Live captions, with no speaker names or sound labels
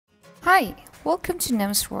Hi, welcome to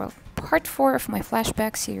Nem's World, part 4 of my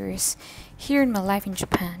Flashback Series, here in my life in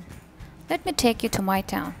Japan. Let me take you to my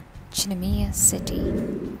town, Ichinomiya City,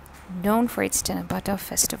 known for its Tanabata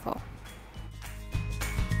festival.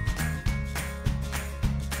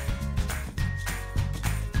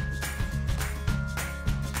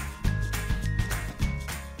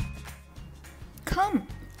 Come,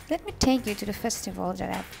 let me take you to the festival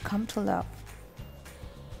that I've come to love.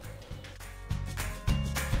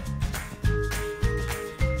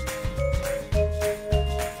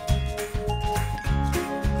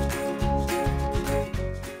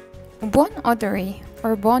 Obon Odori,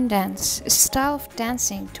 or Obon dance, is a style of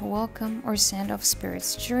dancing to welcome or send off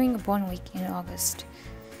spirits during Obon week in August.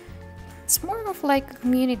 It's more of like a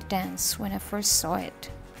community dance when I first saw it.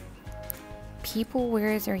 People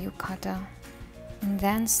wear their yukata and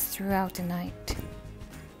dance throughout the night.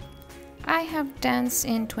 I have danced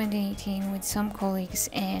in 2018 with some colleagues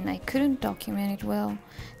and I couldn't document it well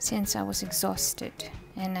since I was exhausted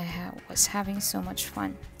and I was having so much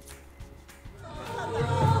fun.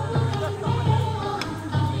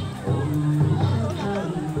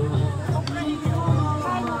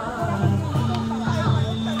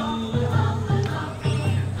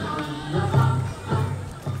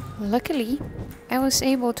 Luckily, I was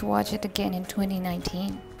able to watch it again in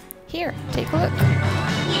 2019. Here, take a look.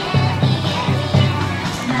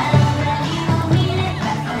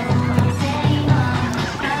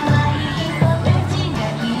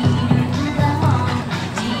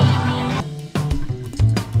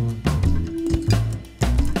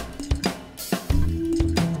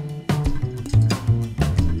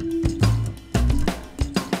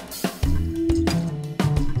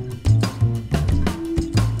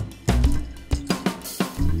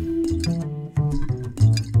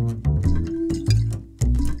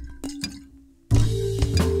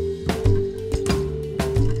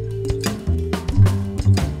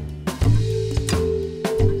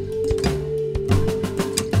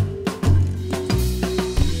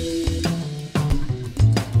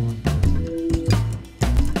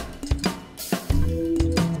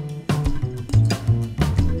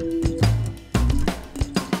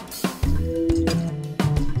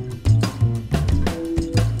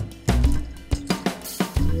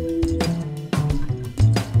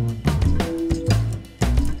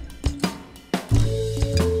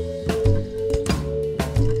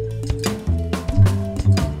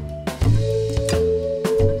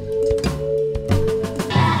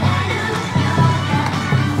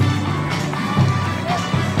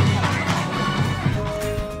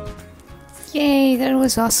 Yay, that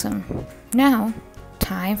was awesome. Now,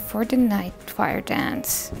 time for the night fire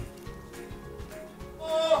dance.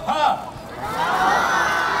 Aloha!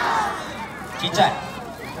 Kichai.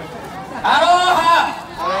 Aloha!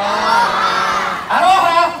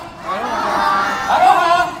 Aloha!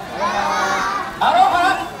 Aloha! Aloha!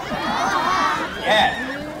 Yeah.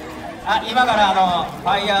 今からフ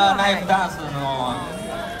ァイヤーナイフダンスの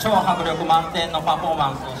超迫力満点のパフォーマ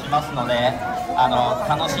ンスをしますので、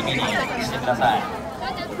楽しみにしてください。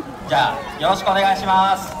じゃあよろしくお願いし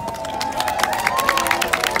ます。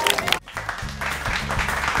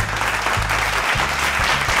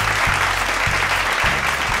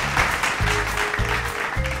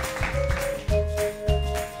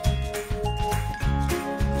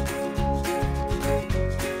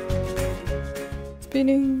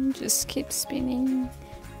Spinning, just keep spinning.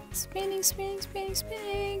 Spinning, spinning, spinning,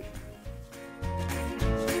 spinning.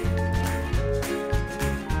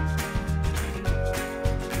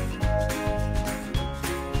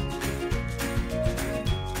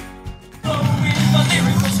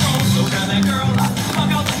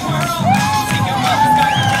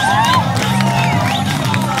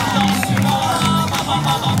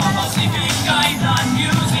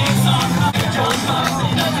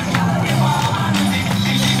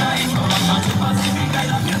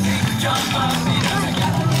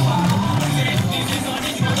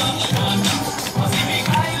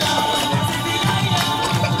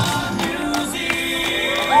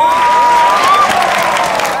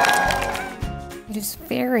 It is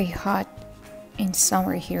very hot in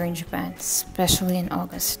summer here in Japan, especially in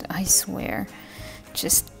August. I swear,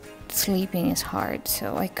 just sleeping is hard,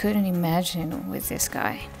 so I couldn't imagine with this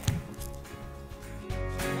guy.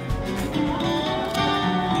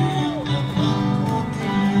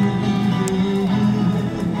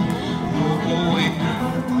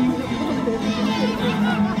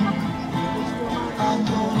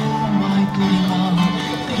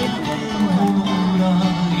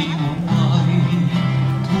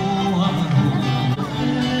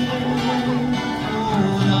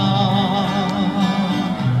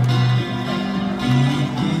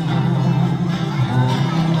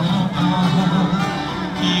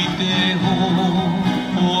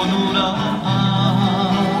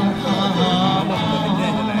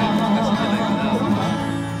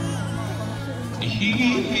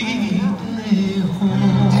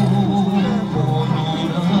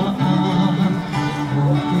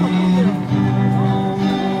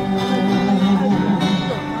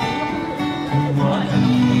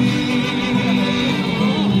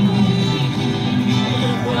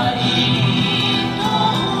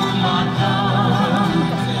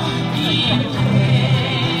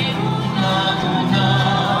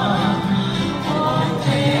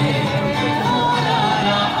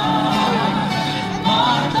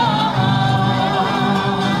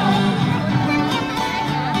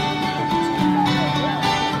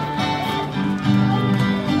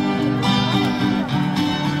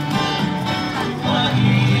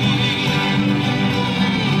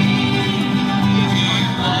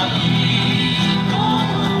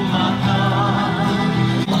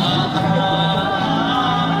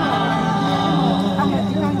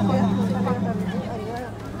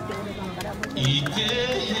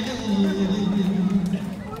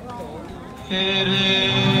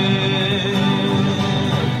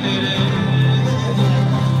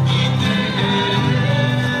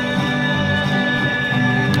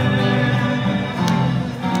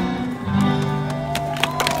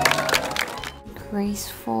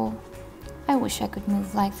 Graceful. I wish I could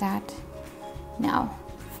move like that. Now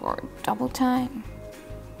for double time.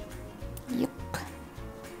 Yep.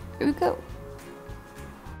 Here we go.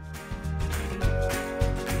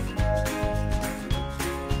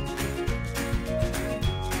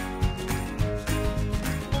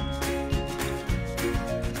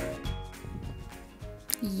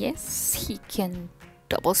 Yes, he can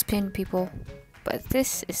double spin people, but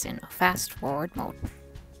this is in a fast forward mode.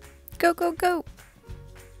 Go, go, go!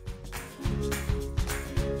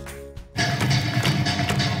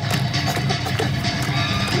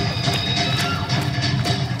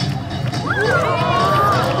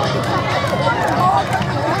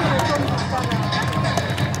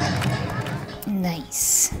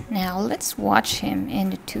 Nice. Now let's watch him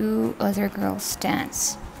and the two other girls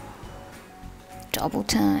dance. Double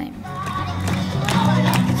time.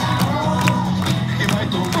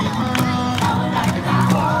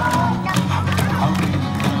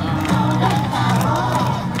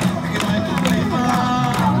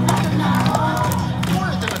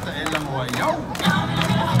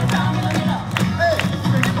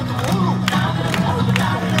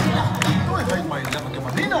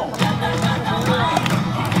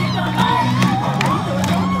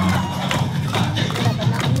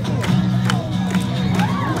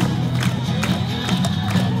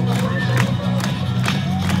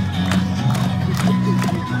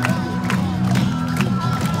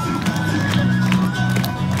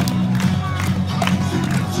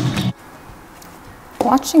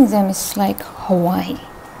 Watching them is like Hawaii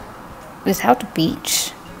without a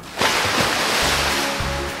beach.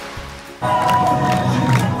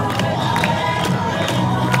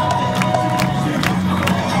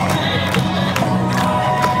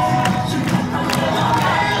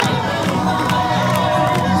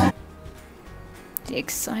 The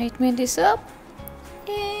excitement is up.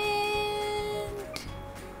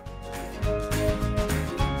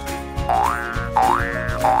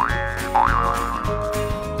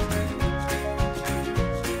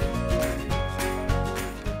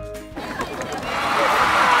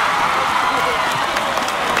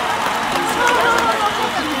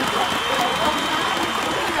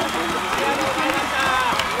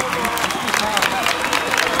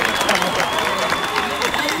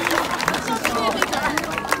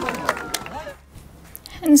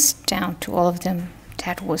 Hands down to all of them.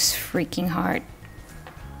 That was freaking hard.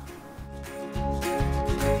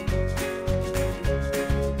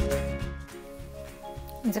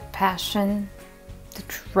 The passion, the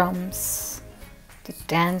drums, the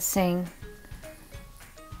dancing.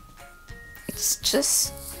 It's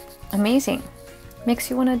just amazing. Makes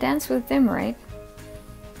you want to dance with them, right?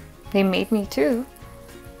 They made me too.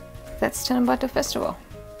 That's Tanabata Festival.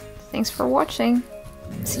 Thanks for watching.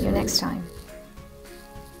 See you next time.